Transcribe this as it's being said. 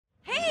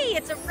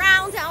It's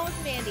Around Town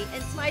with Mandy.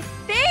 It's my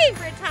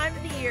favorite time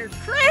of the year,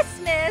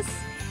 Christmas.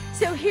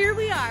 So here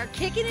we are,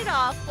 kicking it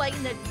off,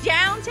 lighting the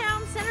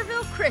downtown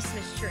Centreville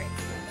Christmas tree.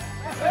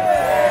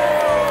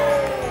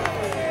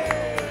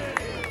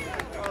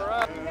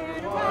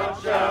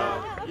 Watch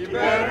out, you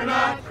better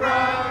not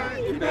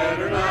cry, you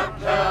better not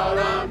pout,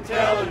 I'm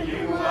telling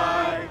you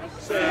why.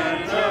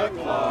 Santa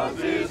Claus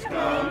is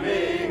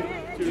coming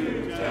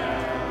to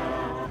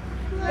town.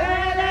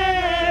 Let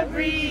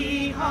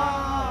every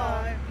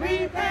heart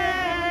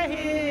prepare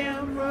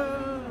him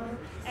room,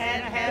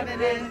 and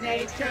heaven and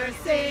nature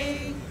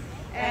sing,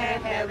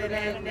 and heaven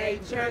and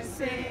nature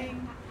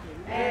sing,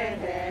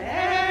 and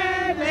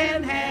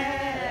heaven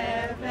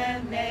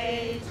and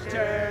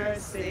nature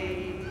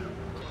sing.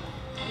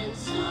 And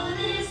so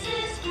this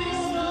is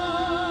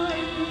Christmas,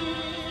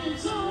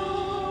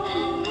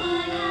 and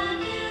what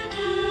have you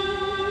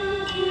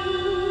done? You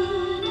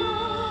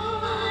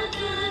know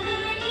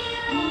another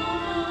year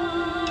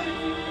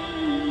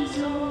is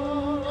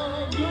over,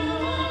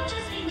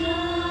 just begun.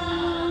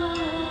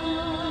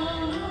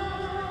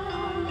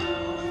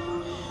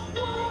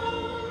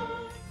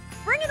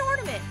 Bring an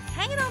ornament,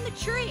 hang it on the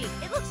tree.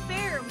 It looks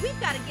bare. We've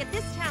got to get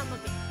this town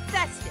looking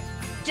festive.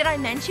 Did I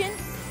mention?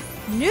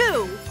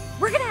 New.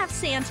 We're gonna have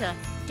Santa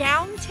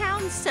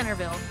downtown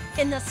Centreville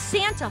in the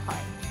Santa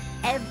Hut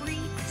every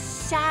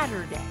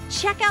Saturday.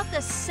 Check out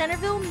the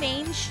Centreville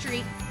Main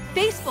Street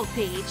Facebook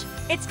page.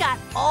 It's got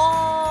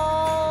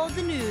all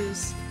the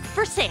news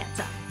for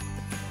Santa.